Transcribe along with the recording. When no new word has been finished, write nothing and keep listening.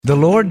The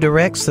Lord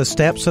directs the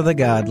steps of the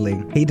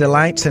godly. He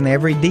delights in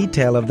every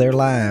detail of their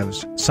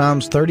lives.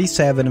 Psalms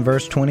 37,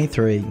 verse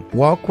 23.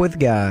 Walk with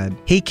God.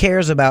 He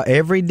cares about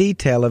every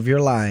detail of your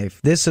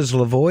life. This is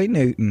LaVoy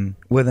Newton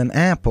with an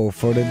apple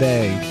for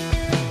today.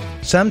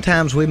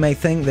 Sometimes we may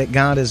think that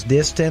God is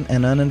distant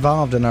and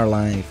uninvolved in our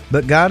life,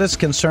 but God is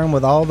concerned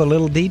with all the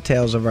little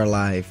details of our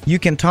life. You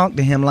can talk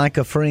to Him like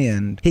a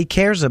friend. He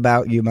cares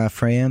about you, my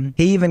friend.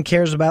 He even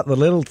cares about the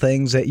little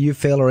things that you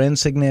feel are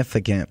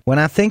insignificant. When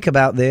I think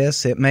about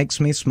this, it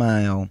makes me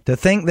smile. To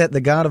think that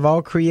the God of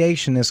all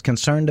creation is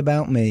concerned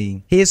about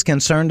me. He is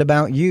concerned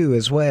about you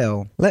as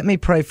well. Let me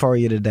pray for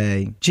you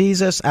today.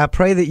 Jesus, I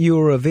pray that you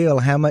will reveal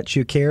how much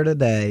you care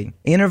today.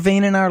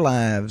 Intervene in our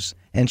lives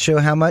and show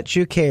how much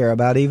you care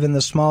about even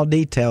the small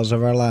details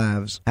of our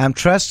lives. I'm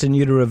trusting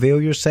you to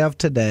reveal yourself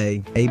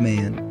today.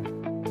 Amen.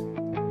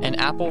 An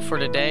Apple for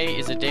Today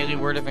is a daily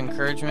word of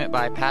encouragement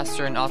by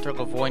pastor and author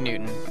LaVoy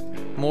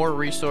Newton. More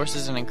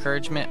resources and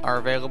encouragement are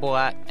available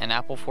at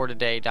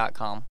anapplefortoday.com.